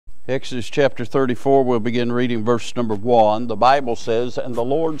Exodus chapter 34, we'll begin reading verse number 1. The Bible says, "And the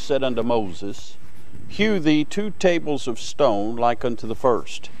Lord said unto Moses, Hew thee 2 tables of stone like unto the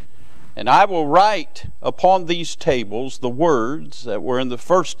first. And I will write upon these tables the words that were in the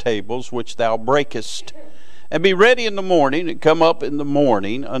first tables which thou breakest. And be ready in the morning, and come up in the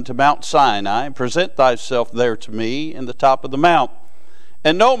morning unto Mount Sinai, and present thyself there to me in the top of the mount.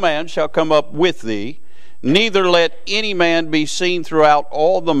 And no man shall come up with thee, neither let any man be seen throughout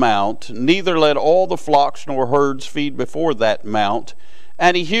all the mount, neither let all the flocks nor herds feed before that mount.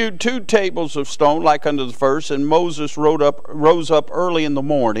 And he hewed 2 tables of stone like unto the first, and Moses rose up early in the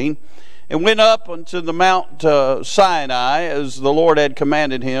morning, and went up unto the Mount Sinai, as the Lord had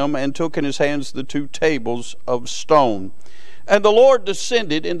commanded him, and took in his hands the 2 tables of stone. And the Lord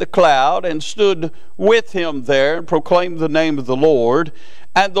descended in the cloud, and stood with him there, and proclaimed the name of the Lord.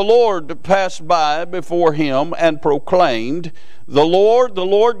 And the Lord passed by before him, and proclaimed, the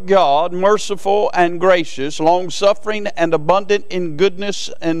Lord God, merciful and gracious, long-suffering and abundant in goodness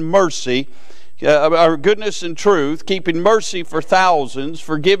and mercy, goodness and truth, keeping mercy for thousands,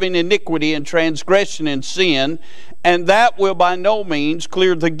 forgiving iniquity and transgression and sin, and that will by no means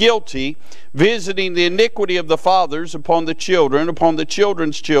clear the guilty, visiting the iniquity of the fathers upon the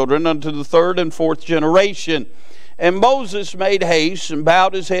children's children, unto the 3rd and 4th generation. And Moses made haste, and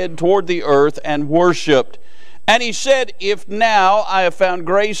bowed his head toward the earth, and worshipped. And he said, If now I have found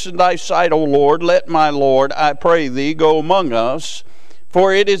grace in thy sight, O Lord, let my Lord, I pray thee, go among us,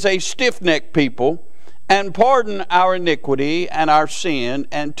 for it is a stiff-necked people, and pardon our iniquity and our sin,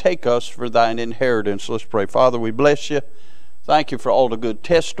 and take us for thine inheritance. Let's pray. Father, we bless you. Thank you for all the good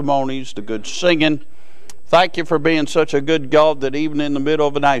testimonies, the good singing. Thank you for being such a good God that even in the middle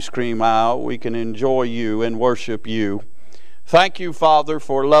of an ice cream aisle, we can enjoy you and worship you. Thank you, Father,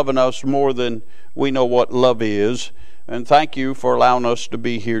 for loving us more than we know what love is. And thank you for allowing us to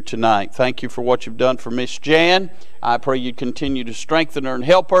be here tonight. Thank you for what you've done for Miss Jan. I pray you'd continue to strengthen her and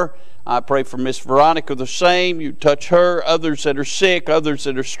help her. I pray for Miss Veronica the same. You touch her, others that are sick, others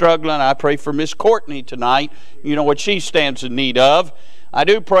that are struggling. I pray for Miss Courtney tonight. You know what she stands in need of. I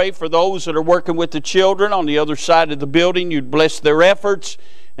do pray for those that are working with the children on the other side of the building. You'd bless their efforts.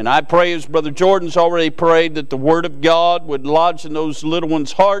 And I pray, as Brother Jordan's already prayed, that the Word of God would lodge in those little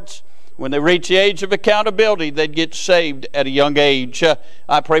ones' hearts. When they reach the age of accountability, they'd get saved at a young age.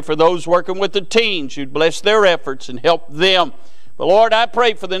 I pray for those working with the teens. You'd bless their efforts and help them. But Lord, I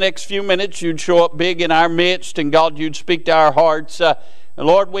pray for the next few minutes you'd show up big in our midst, and God, you'd speak to our hearts. And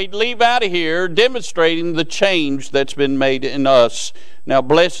Lord, we'd leave out of here demonstrating the change that's been made in us. Now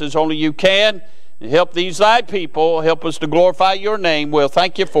bless as only you can, and help these thy people. Help us to glorify your name. Well,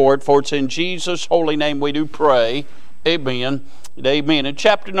 thank you for it's in Jesus' holy name we do pray. Amen. Amen. In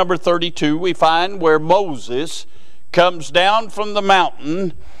chapter number 32, we find where Moses comes down from the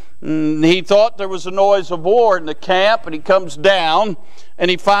mountain. He thought there was a noise of war in the camp, and he comes down, and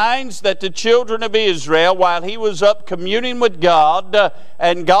he finds that the children of Israel, while he was up communing with God,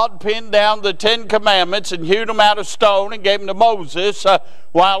 and God pinned down the 10 commandments and hewed them out of stone and gave them to Moses,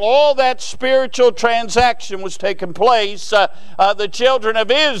 while all that spiritual transaction was taking place, the children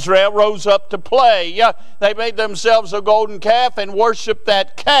of Israel rose up to play. They made themselves a golden calf and worshiped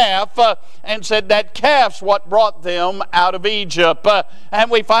that calf, and said that calf's what brought them out of Egypt.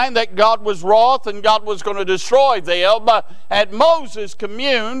 And we find that God was wroth, and God was going to destroy them. And Moses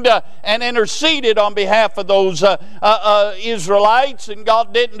communed and interceded on behalf of those Israelites, and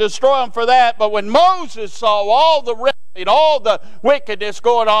God didn't destroy them for that. But when Moses saw all the and all the wickedness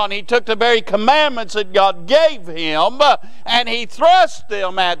going on, he took the very commandments that God gave him, and he thrust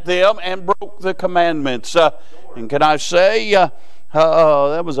them at them and broke the commandments. And can I say,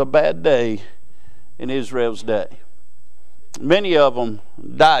 that was a bad day in Israel's day. Many of them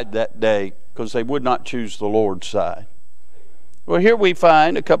died that day because they would not choose the Lord's side. Well, here we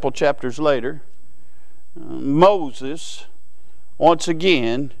find a couple chapters later, Moses once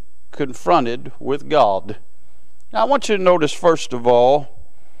again confronted with God. Now, I want you to notice, first of all,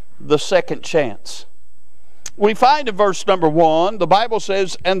 the second chance. We find in verse number 1, the Bible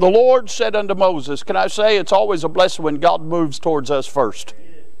says, And the Lord said unto Moses. Can I say it's always a blessing when God moves towards us first?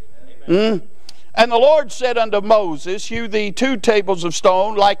 And the Lord said unto Moses, Hew thee 2 tables of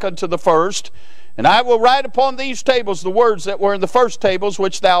stone like unto the first, And I will write upon these tables the words that were in the first tables,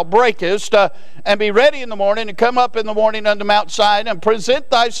 which thou breakest, and be ready in the morning, and come up in the morning unto Mount Sinai, and present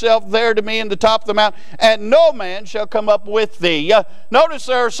thyself there to me in the top of the mount, and no man shall come up with thee. Notice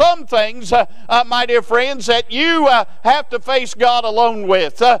there are some things, my dear friends, that you have to face God alone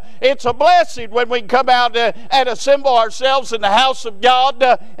with. It's a blessing when we come out and assemble ourselves in the house of God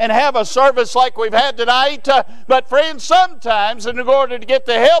and have a service like we've had tonight. But friends, sometimes in order to get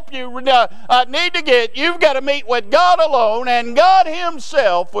the help you need to get, you've got to meet with God alone, and God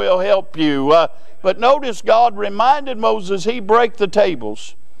Himself will help you. But notice God reminded Moses He break the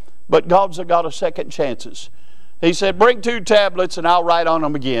tables, but God's a God of second chances. He said, bring 2 tablets and I'll write on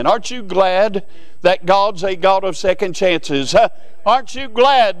them again. Aren't you glad that God's a God of second chances? Aren't you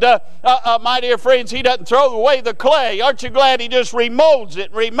glad, my dear friends, He doesn't throw away the clay? Aren't you glad He just remolds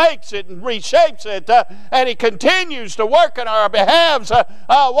it, remakes it, and reshapes it, and He continues to work on our behalves?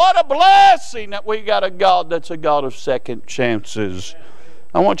 What a blessing that we got a God that's a God of second chances.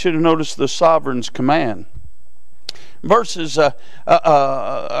 I want you to notice the sovereign's command. The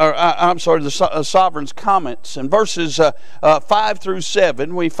sovereign's comments. In verses 5 through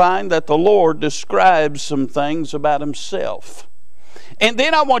 7, we find that the Lord describes some things about Himself. And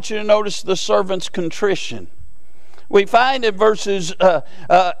then I want you to notice the servant's contrition. We find in verses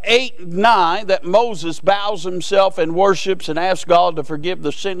 8 and 9 that Moses bows himself and worships and asks God to forgive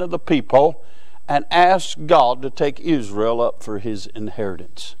the sin of the people and asks God to take Israel up for His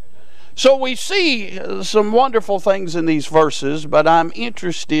inheritance. So we see some wonderful things in these verses, but I'm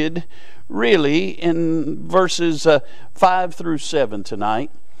interested really in verses 5 through 7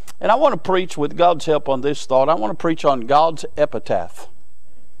 tonight. And I want to preach, with God's help, on this thought. I want to preach on God's epitaph.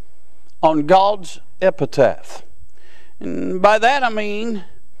 On God's epitaph. And by that I mean,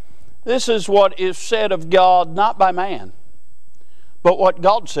 this is what is said of God, not by man, but what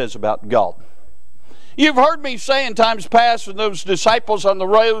God says about God. You've heard me say in times past with those disciples on the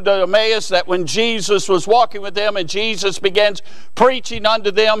road to Emmaus that when Jesus was walking with them and Jesus begins preaching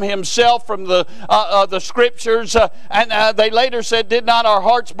unto them Himself from the Scriptures, and they later said, did not our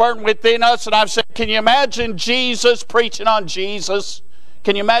hearts burn within us? And I've said, can you imagine Jesus preaching on Jesus?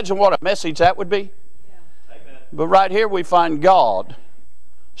 Can you imagine what a message that would be? Yeah. But right here we find God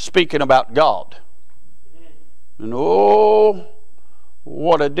speaking about God. And oh,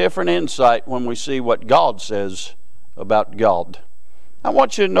 what a different insight when we see what God says about God. I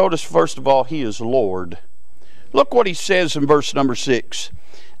want you to notice, first of all, He is Lord. Look what He says in verse number 6.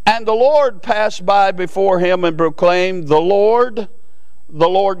 And the Lord passed by before him and proclaimed, the Lord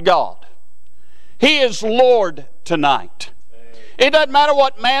God. He is Lord tonight. It doesn't matter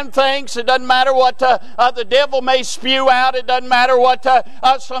what man thinks. It doesn't matter what the devil may spew out. It doesn't matter what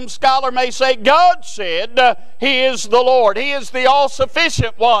some scholar may say. God said He is the Lord. He is the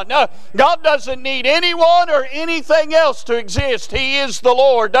all-sufficient one. God doesn't need anyone or anything else to exist. He is the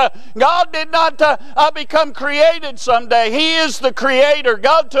Lord. God did not become created someday. He is the Creator.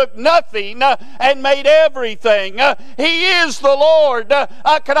 God took nothing and made everything. He is the Lord.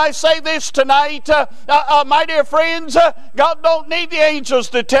 Can I say this tonight? My dear friends, God don't need the angels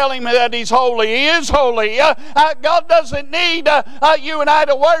to tell Him that He's holy. He is holy. God doesn't need you and I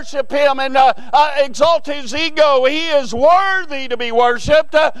to worship Him and exalt His ego. He is worthy to be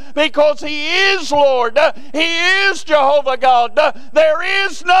worshipped because He is Lord. He is Jehovah God. There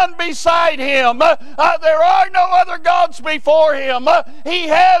is none beside Him. There are no other gods before Him. He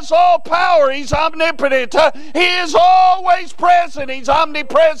has all power. He's omnipotent. He is always present. He's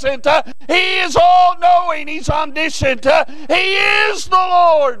omnipresent. He is all-knowing. He's omniscient. He is the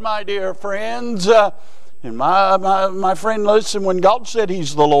Lord, my dear friends. And my friend, listen, when God said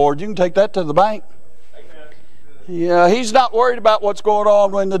He's the Lord, you can take that to the bank. Yeah, He's not worried about what's going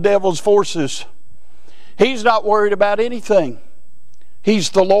on in the devil's forces. He's not worried about anything.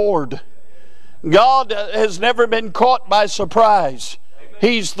 He's the Lord. God has never been caught by surprise.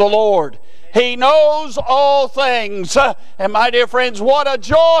 He's the Lord. He knows all things. And my dear friends, what a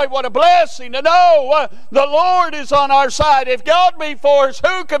joy, what a blessing to know the Lord is on our side. If God be for us,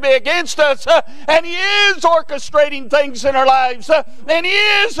 who could be against us? And He is orchestrating things in our lives. And He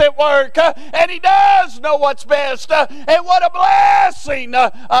is at work. And He does know what's best. And what a blessing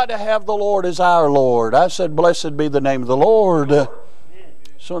to have the Lord as our Lord. I said, blessed be the name of the Lord.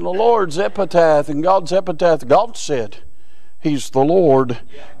 So in the Lord's epitaph, in God's epitaph, God said, He's the Lord.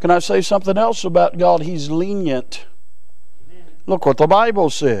 Can I say something else about God? He's lenient. Look what the Bible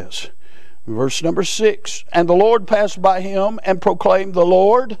says. Verse number 6. And the Lord passed by him and proclaimed, the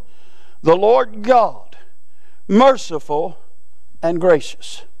Lord God, merciful and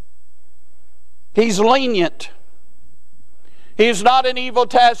gracious. He's lenient. He's not an evil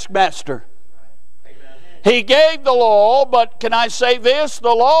taskmaster. He gave the law, but can I say this?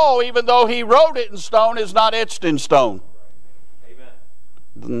 The law, even though he wrote it in stone, is not etched in stone.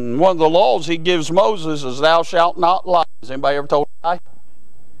 Amen. One of the laws he gives Moses is thou shalt not lie. Has anybody ever told a lie?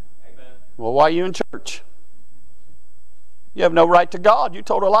 Amen. Well, why are you in church? You have no right to God. You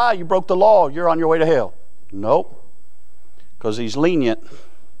told a lie. You broke the law. You're on your way to hell. Nope. Because he's lenient.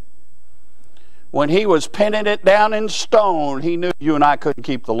 When he was penning it down in stone, he knew you and I couldn't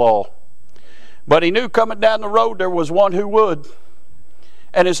keep the law. But he knew coming down the road there was one who would.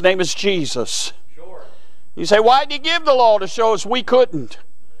 And his name is Jesus. Sure. You say, why did he give the law? To show us we couldn't.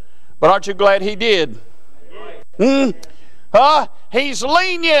 But aren't you glad he did? He's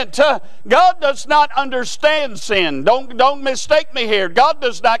lenient. God does not understand sin. Don't mistake me here. God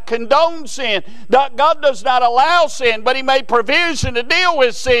does not condone sin. God does not allow sin, but he made provision to deal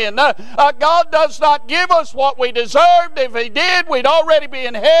with sin. God does not give us what we deserved. If he did, we'd already be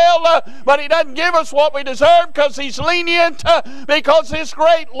in hell. But he doesn't give us what we deserve because he's lenient, because this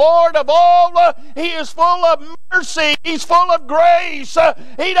great Lord of all, he is full of mercy. He's full of grace.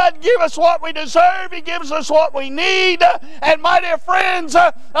 He doesn't give us what we deserve. He gives us what we need. And my dear friends,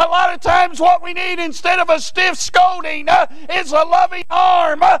 a lot of times what we need instead of a stiff scolding is a loving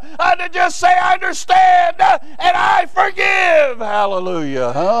arm to just say, I understand and I forgive.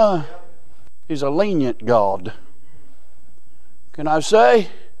 Hallelujah. He's a lenient God. Can I say?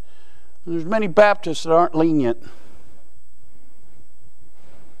 There's many Baptists that aren't lenient.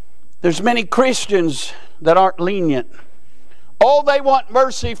 There's many Christians that aren't lenient. Oh, they want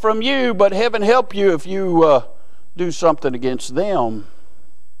mercy from you, but heaven help you if you do something against them.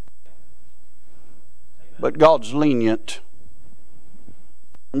 But God's lenient.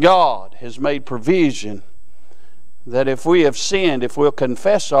 God has made provision that if we have sinned, if we'll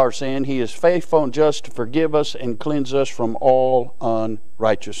confess our sin, he is faithful and just to forgive us and cleanse us from all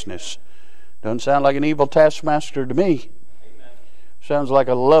unrighteousness. Doesn't sound like an evil taskmaster to me. Sounds like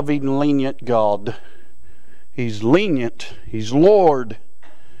a loving, lenient God. He's lenient. He's Lord.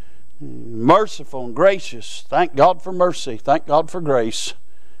 Merciful and gracious. Thank God for mercy. Thank God for grace.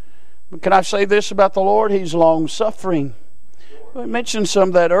 But can I say this about the Lord? He's long-suffering. I mentioned some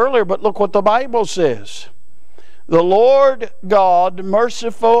of that earlier, but look what the Bible says. The Lord God,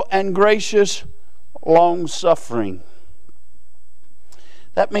 merciful and gracious, long-suffering.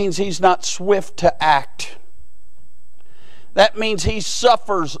 That means he's not swift to act. That means he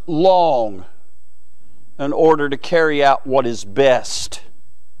suffers long in order to carry out what is best.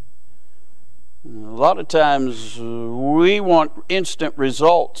 A lot of times we want instant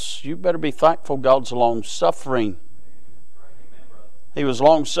results. You better be thankful God's long-suffering. He was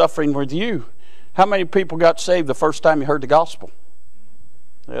long-suffering with you. How many people got saved the first time you heard the gospel?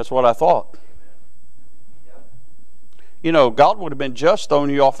 That's what I thought. You know, God would have been just throwing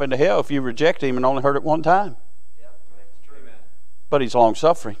you off into hell if you rejected him and only heard it one time. But he's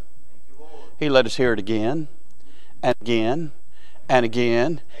long-suffering. He let us hear it again and again and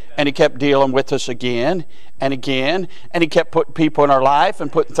again, and he kept dealing with us again and again, and he kept putting people in our life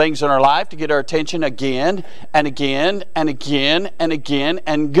and putting things in our life to get our attention again and again and again and again.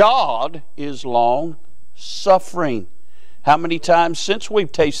 And God is long-suffering. How many times since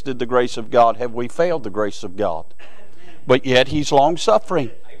we've tasted the grace of God have we failed the grace of God? But yet he's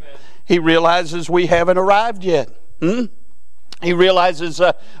long-suffering. He realizes we haven't arrived yet. He realizes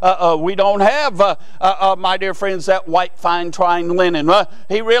we don't have, my dear friends, that white fine twined linen.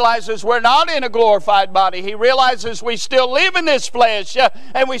 He realizes we're not in a glorified body. He realizes we still live in this flesh,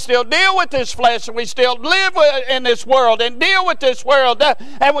 and we still deal with this flesh, and we still live in this world and deal with this world,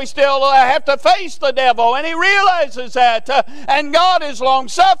 and we still have to face the devil. And he realizes that. And God is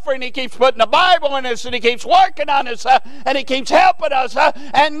long-suffering. He keeps putting the Bible in us, and he keeps working on us, and he keeps helping us.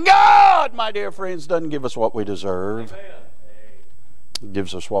 And God, my dear friends, doesn't give us what we deserve. Amen.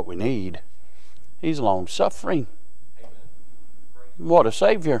 Gives us what we need. He's long-suffering. What a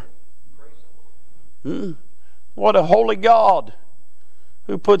Savior. What a holy God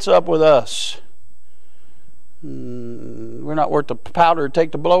who puts up with us. We're not worth the powder it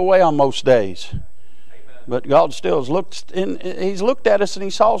take to blow away on most days. But God still has looked at us and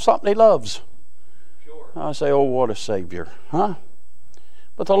he saw something he loves. I say, oh, what a Savior.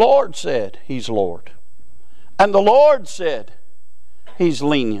 But the Lord said he's Lord. And the Lord said he's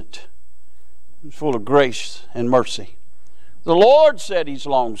lenient. He's full of grace and mercy. The Lord said he's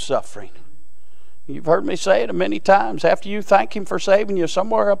long-suffering. You've heard me say it many times. After you thank him for saving you,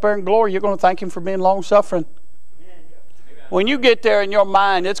 somewhere up there in glory, you're going to thank him for being long-suffering. When you get there in your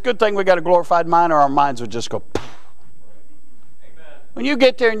mind, it's a good thing we got a glorified mind or our minds would just go. When you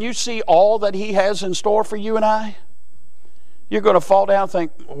get there and you see all that he has in store for you and I, you're going to fall down and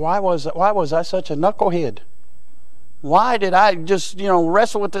think, why was I such a knucklehead? Why did I just,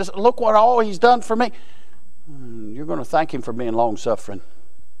 wrestle with this? Look what all He's done for me. You're going to thank Him for being long-suffering.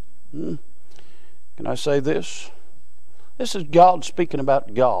 Can I say this? This is God speaking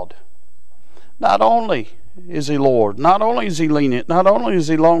about God. Not only is He Lord, not only is He lenient, not only is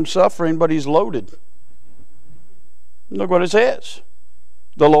He long-suffering, but He's loaded. Look what it says.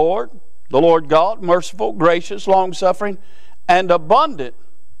 The Lord God, merciful, gracious, long-suffering, and abundant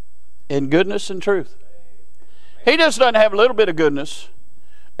in goodness and truth. He just doesn't have a little bit of goodness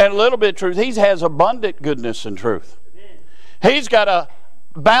and a little bit of truth. He has abundant goodness and truth. He's got a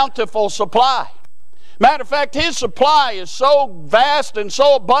bountiful supply. Matter of fact, His supply is so vast and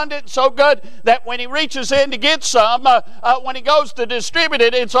so abundant, so good, that when He reaches in to get some, when He goes to distribute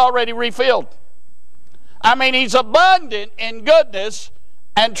it, it's already refilled. I mean, He's abundant in goodness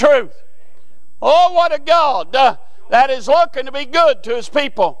and truth. Oh, what a God that is looking to be good to His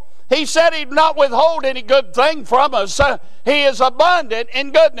people. He said He'd not withhold any good thing from us. He is abundant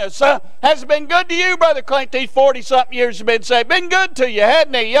in goodness. Has it been good to you, Brother Clint, these 40-something years you've been saved? Been good to you,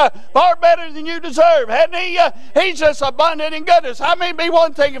 hadn't He? Far better than you deserve, hadn't He? He's just abundant in goodness. I mean, it'd be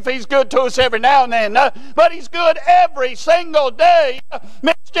one thing if He's good to us every now and then, but He's good every single day.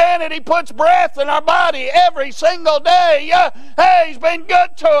 Miss Janet, He puts breath in our body every single day. Hey, He's been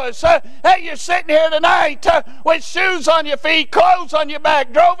good to us. Hey, you're sitting here tonight with shoes on your feet, clothes on your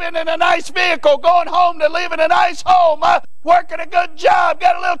back, drove in a nice vehicle, going home to live in a nice home, working a good job,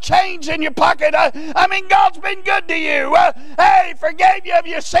 got a little change in your pocket. I mean, God's been good to you. Hey, forgave you of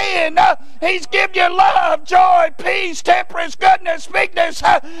your sin. He's given you love, joy, peace, temperance, goodness, meekness.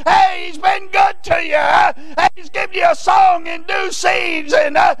 Hey, He's been good to you. He's given you a song in due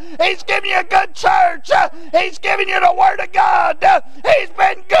season. He's given you a good church. He's given you the Word of God. He's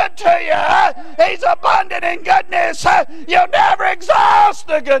been good to you. He's abundant in goodness. You'll never exhaust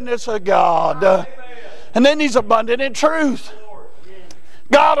the goodness of God. And then He's abundant in truth.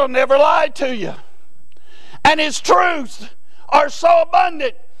 God will never lie to you. And His truths are so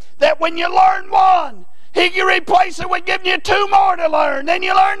abundant that when you learn one, He can replace it with giving you two more to learn. Then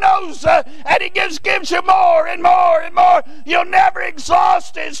you learn those, and He gives you more and more and more. You'll never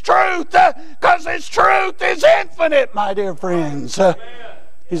exhaust His truth, because His truth is infinite, my dear friends.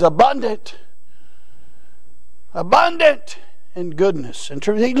 He's abundant. Abundant in goodness and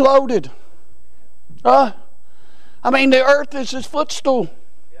truth. He's loaded. I mean, the earth is His footstool.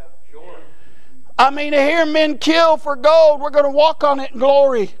 Yep, sure. I mean, to hear men kill for gold, we're going to walk on it in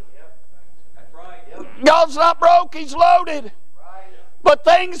glory. Yep. That's right. Yep. God's not broke, He's loaded. Right. But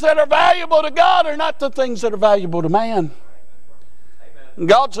things that are valuable to God are not the things that are valuable to man. Amen.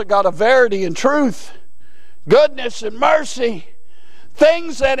 God's a God of verity and truth, goodness and mercy.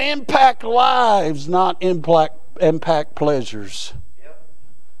 Things that impact lives, not impact pleasures.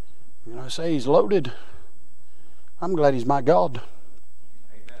 I say He's loaded. I'm glad He's my God.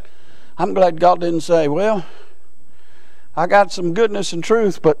 Amen. I'm glad God didn't say, well, I got some goodness and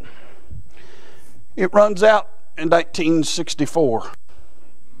truth, but it runs out in 1964.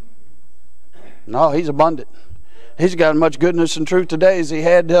 No, He's abundant. He's got as much goodness and truth today as He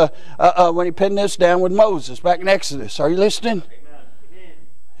had when He penned this down with Moses back in Exodus. Are you listening? Amen.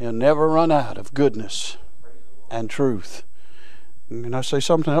 He'll never run out of goodness and truth. Can I say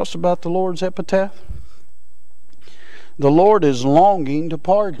something else about the Lord's epitaph? The Lord is longing to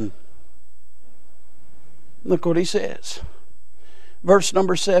pardon. Look what He says. Verse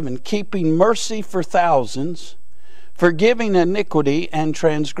number 7, keeping mercy for thousands, forgiving iniquity and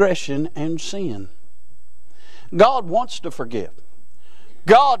transgression and sin. God wants to forgive.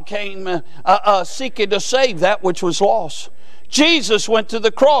 God came seeking to save that which was lost. Jesus went to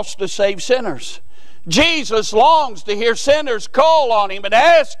the cross to save sinners. Jesus longs to hear sinners call on Him and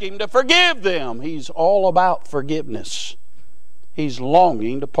ask Him to forgive them. He's all about forgiveness. He's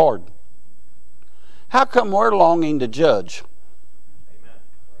longing to pardon. How come we're longing to judge? Amen.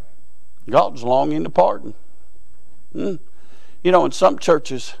 God's longing to pardon. You know, in some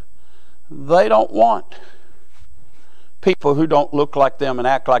churches, they don't want people who don't look like them and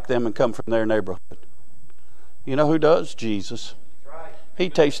act like them and come from their neighborhood. You know who does? Jesus. He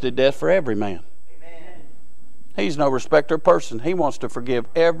tasted death for every man. He's no respecter of person. He wants to forgive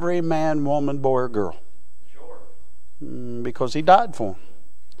every man, woman, boy, or girl. Sure. Because He died for them.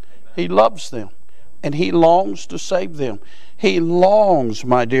 Amen. He loves them. And He longs to save them. He longs,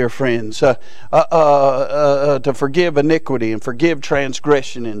 my dear friends, to forgive iniquity and forgive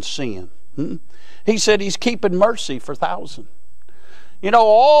transgression and sin. He said He's keeping mercy for thousands. You know,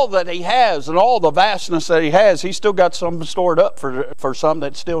 all that He has and all the vastness that He has, He's still got some stored up for some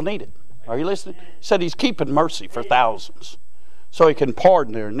that still need it. Are you listening? He said He's keeping mercy for thousands. so He can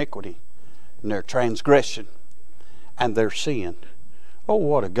pardon their iniquity and their transgression and their sin. Oh,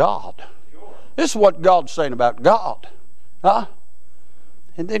 what a God. This is what God's saying about God. Huh?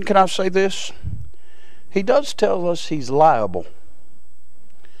 And then can I say this? He does tell us He's liable.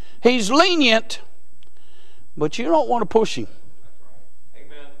 He's lenient, but you don't want to push Him.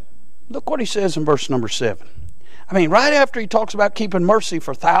 Amen. Look what He says in verse number 7. I mean, right after He talks about keeping mercy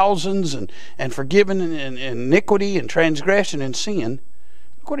for thousands and forgiving iniquity and transgression and sin,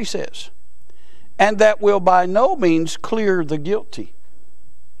 look what He says. And that will by no means clear the guilty.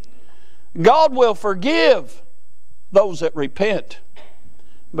 God will forgive those that repent,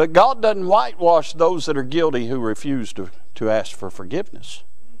 but God doesn't whitewash those that are guilty who refuse to ask for forgiveness.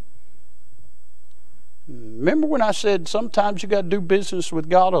 Remember when I said sometimes you got to do business with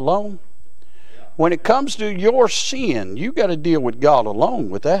God alone? When it comes to your sin, you got to deal with God alone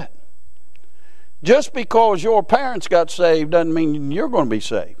with that. Just because your parents got saved doesn't mean you're going to be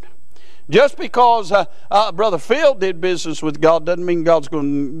saved. Just because Brother Phil did business with God doesn't mean God's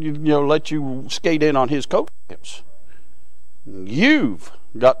going to let you skate in on His coattails. You've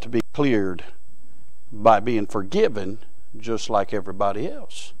got to be cleared by being forgiven just like everybody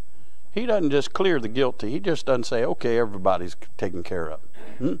else. He doesn't just clear the guilty. He just doesn't say, okay, everybody's taken care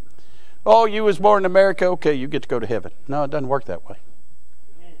of. Oh, you was born in America, okay, you get to go to heaven. No, it doesn't work that way.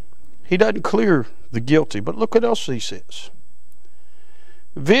 He doesn't clear the guilty. But look what else He says.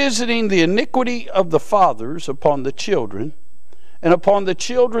 Visiting the iniquity of the fathers upon the children, and upon the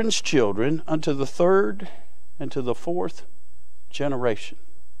children's children, unto the third and to the fourth generation.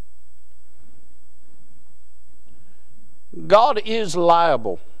 God is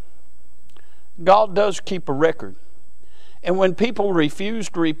liable. God does keep a record. And when people refuse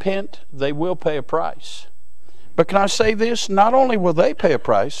to repent, they will pay a price. But can I say this? Not only will they pay a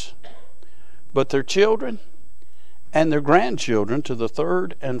price, but their children and their grandchildren to the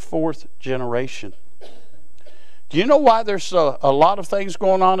third and fourth generation. Do you know why there's a lot of things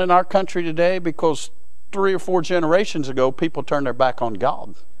going on in our country today? Because 3 or 4 generations ago, people turned their back on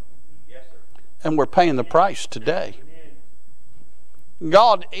God. Yes, sir. And we're paying the price today.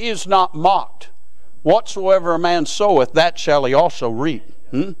 God is not mocked. Whatsoever a man soweth, that shall he also reap.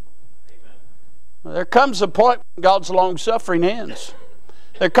 There comes a point when God's long suffering ends.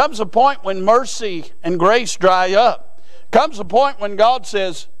 There comes a point when mercy and grace dry up. Comes a point when God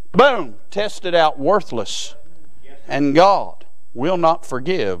says, boom, tested out, worthless. And God will not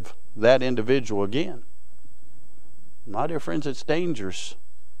forgive that individual again. My dear friends, it's dangerous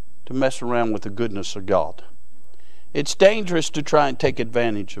to mess around with the goodness of God. It's dangerous to try and take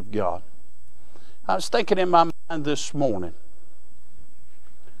advantage of God. I was thinking in my mind this morning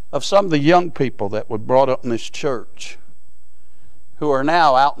of some of the young people that were brought up in this church who are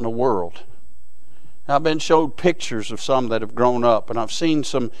now out in the world. I've been showed pictures of some that have grown up, and I've seen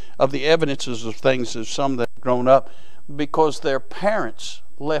some of the evidences of things of some that have grown up because their parents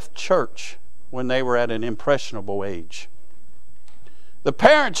left church when they were at an impressionable age. The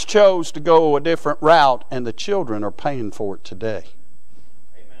parents chose to go a different route, and the children are paying for it today.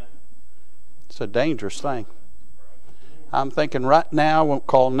 Amen. It's a dangerous thing. I'm thinking right now, I won't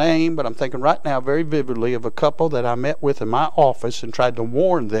call name, but I'm thinking right now very vividly of a couple that I met with in my office and tried to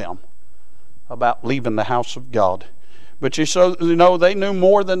warn them about leaving the house of God. But you know, they knew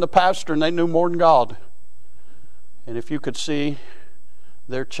more than the pastor and they knew more than God. And if you could see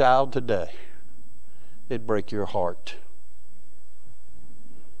their child today, it'd break your heart.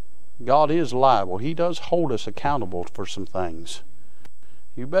 God is liable. He does hold us accountable for some things.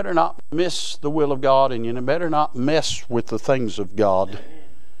 You better not miss the will of God, and you better not mess with the things of God.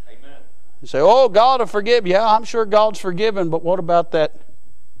 Amen. You say, oh, God will forgive. Yeah, I'm sure God's forgiven, but what about that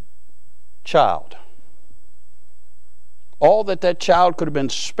child? All that child could have been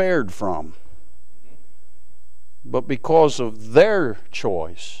spared from. But because of their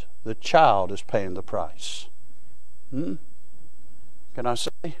choice, the child is paying the price. Can I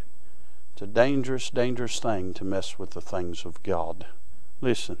say? It's a dangerous, dangerous thing to mess with the things of God.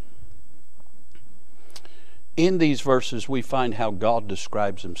 Listen. In these verses, we find how God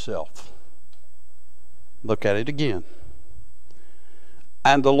describes Himself. Look at it again.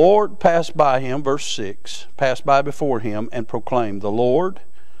 And the Lord passed by him, verse 6, passed by before him and proclaimed, the Lord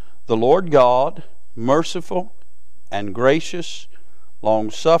God, merciful and gracious,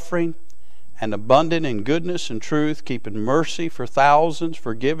 long-suffering, and abundant in goodness and truth, keeping mercy for thousands,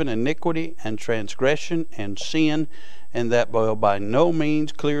 forgiving iniquity and transgression and sin, and that will by no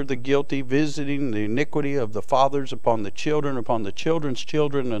means clear the guilty, visiting the iniquity of the fathers upon the children, upon the children's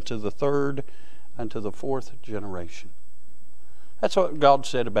children, unto the third and to the fourth generation. That's what God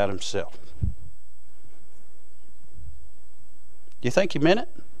said about Himself. You think he meant it?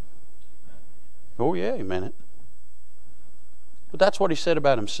 Oh yeah, he meant it. But that's what he said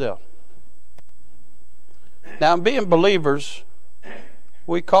about himself. Now, in being believers,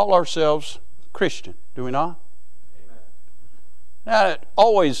 we call ourselves Christian, do we not? Amen. Now, it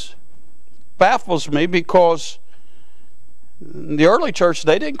always baffles me because in the early church,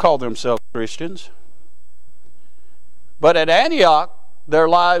 they didn't call themselves Christians. But at Antioch, their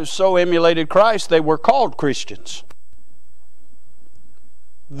lives so emulated Christ, they were called Christians.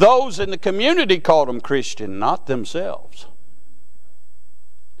 Those in the community called them Christian, not themselves.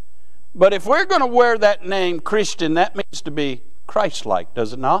 But if we're going to wear that name Christian, that means to be Christ-like,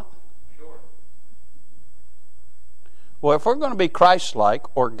 does it not? Sure. Well, if we're going to be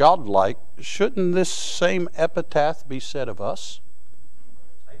Christ-like or God-like, shouldn't this same epitaph be said of us?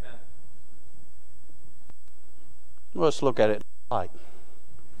 Amen. Let's look at it like.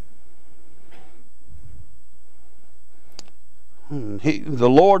 The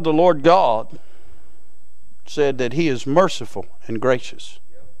Lord God, said that He is merciful and gracious.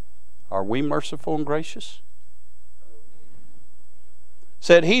 Are we merciful and gracious?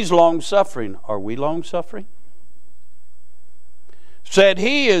 Said He's long-suffering. Are we long-suffering? Said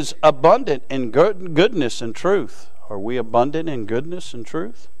He is abundant in goodness and truth. Are we abundant in goodness and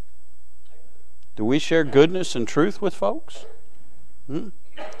truth? Do we share goodness and truth with folks?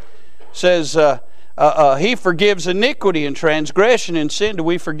 Says He forgives iniquity and transgression and sin. Do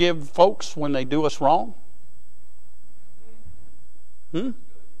we forgive folks when they do us wrong?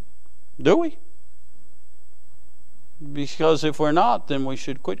 Do we? Because if we're not, then we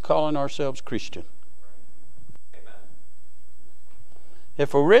should quit calling ourselves Christian. Amen.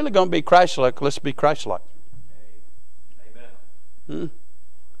 If we're really going to be Christ-like, let's be Christ-like. Amen.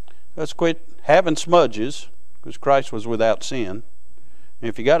 Let's quit having smudges, because Christ was without sin. And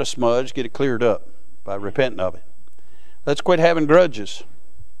if you got a smudge, get it cleared up by repenting of it. Let's quit having grudges.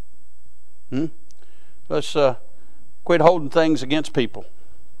 Let's quit holding things against people.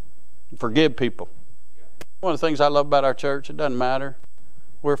 Forgive people. One of the things I love about our church, it doesn't matter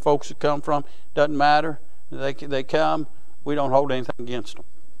where folks have come from. It doesn't matter. They come, we don't hold anything against them.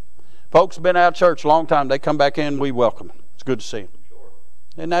 Folks have been out of church a long time. They come back in, we welcome them. It's good to see them. Sure.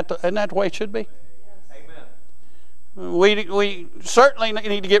 Isn't that the way it should be? Amen. We certainly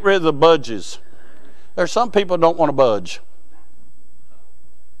need to get rid of the budges. There's some people who don't want to budge.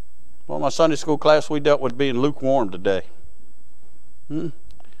 Well, my Sunday school class, we dealt with being lukewarm today.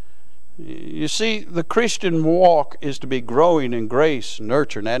 You see, the Christian walk is to be growing in grace,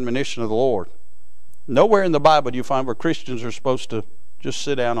 nurture, and admonition of the Lord. Nowhere in the Bible do you find where Christians are supposed to just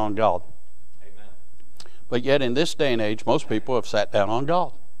sit down on God. Amen. But yet in this day and age, most people have sat down on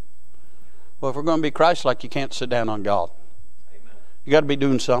God. Well, if we're going to be Christ-like, you can't sit down on God. Amen. You got to be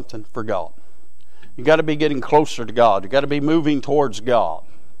doing something for God. You got to be getting closer to God. You got to be moving towards God.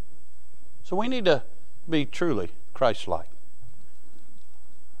 So we need to be truly Christ-like.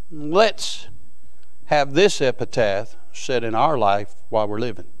 Let's have this epitaph said in our life while we're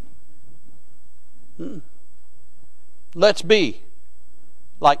living. Let's be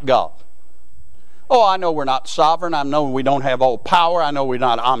like God. Oh, I know we're not sovereign. I know we don't have all power. I know we're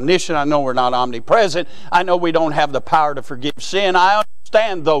not omniscient. I know we're not omnipresent. I know we don't have the power to forgive sin. I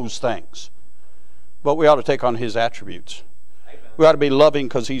understand those things. But we ought to take on His attributes. Amen. We ought to be loving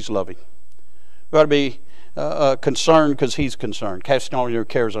because He's loving. We ought to be concerned because He's concerned. Casting all your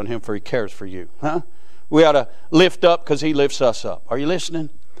cares on Him, for He cares for you. We ought to lift up because He lifts us up. Are you listening?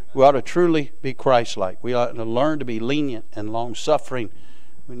 We ought to truly be Christ-like. We ought to learn to be lenient and long-suffering.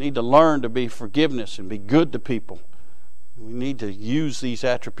 We need to learn to be forgiveness and be good to people. We need to use these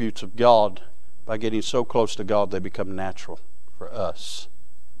attributes of God. By getting so close to God, they become natural for us.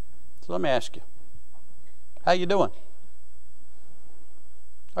 So let me ask you, how you doing?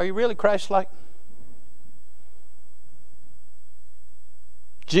 Are you really Christ-like?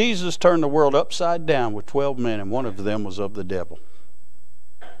 Jesus turned the world upside down with 12 men, and one of them was of the devil.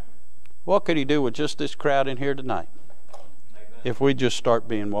 What could He do with just this crowd in here tonight if we just start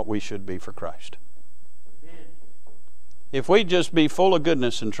being what we should be for Christ? If we just be full of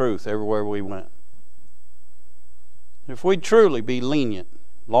goodness and truth everywhere we went. If we truly be lenient,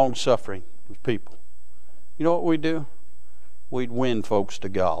 long-suffering with people. You know what we'd do? We'd win folks to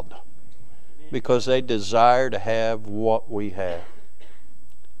God. Because they desire to have what we have.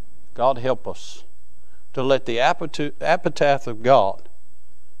 God help us to let the epitaph of God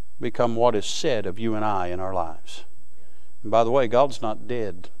become what is said of you and I in our lives. And by the way, God's not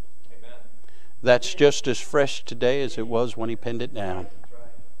dead. Amen. That's just as fresh today as it was when He penned it down.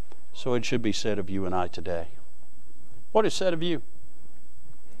 So it should be said of you and I today. What is said of you?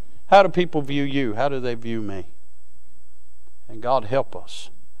 How do people view you? How do they view me? And God help us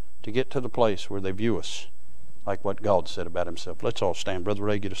to get to the place where they view us like what God said about himself. Let's all stand. Brother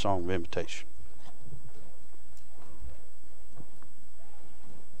Ray, get a song of invitation.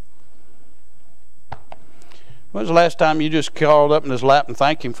 When's the last time you just crawled up in his lap and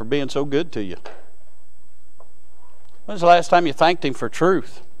thanked him for being so good to you? When's the last time you thanked him for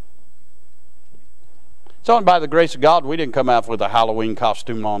truth? It's only by the grace of God we didn't come out with a Halloween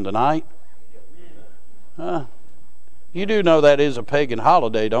costume on tonight. You do know that is a pagan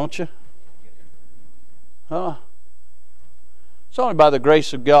holiday, don't you? It's only by the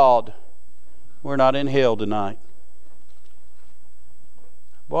grace of God we're not in hell tonight.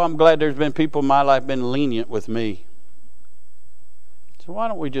 Boy, I'm glad there's been people in my life been lenient with me. So why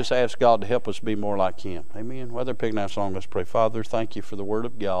don't we just ask God to help us be more like him? Amen. While they're picking that song, let's pray. Father, thank you for the Word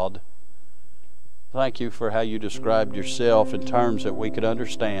of God. Thank you for how you described yourself in terms that we could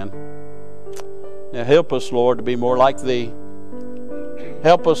understand. Now help us, Lord, to be more like thee.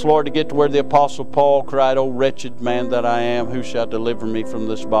 Help us, Lord, to get to where the Apostle Paul cried, "O wretched man that I am, who shall deliver me from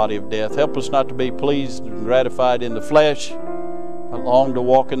this body of death?" Help us not to be pleased and gratified in the flesh, but long to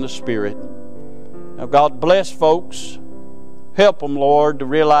walk in the Spirit. Now, God, bless folks. Help them, Lord, to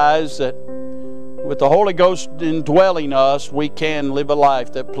realize that with the Holy Ghost indwelling us, we can live a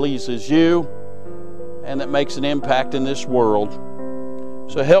life that pleases you and that makes an impact in this world.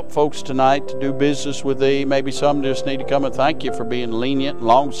 So help folks tonight to do business with thee. Maybe some just need to come and thank you for being lenient and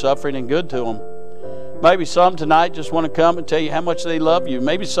long-suffering and good to them. Maybe some tonight just want to come and tell you how much they love you.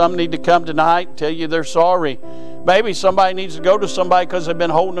 Maybe some need to come tonight and tell you they're sorry. Maybe somebody needs to go to somebody because they've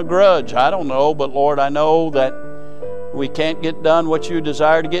been holding a grudge. I don't know, but Lord, I know that we can't get done what you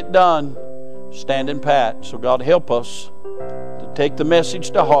desire to get done standing pat. So God, help us to take the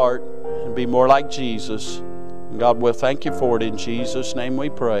message to heart and be more like Jesus. And God, we'll thank you for it. In Jesus' name we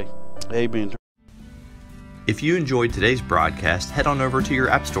pray. Amen. If you enjoyed today's broadcast, head on over to your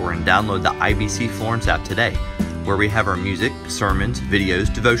app store and download the IBC Florence app today, where we have our music, sermons,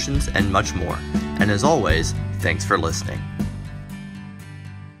 videos, devotions, and much more. And as always, thanks for listening.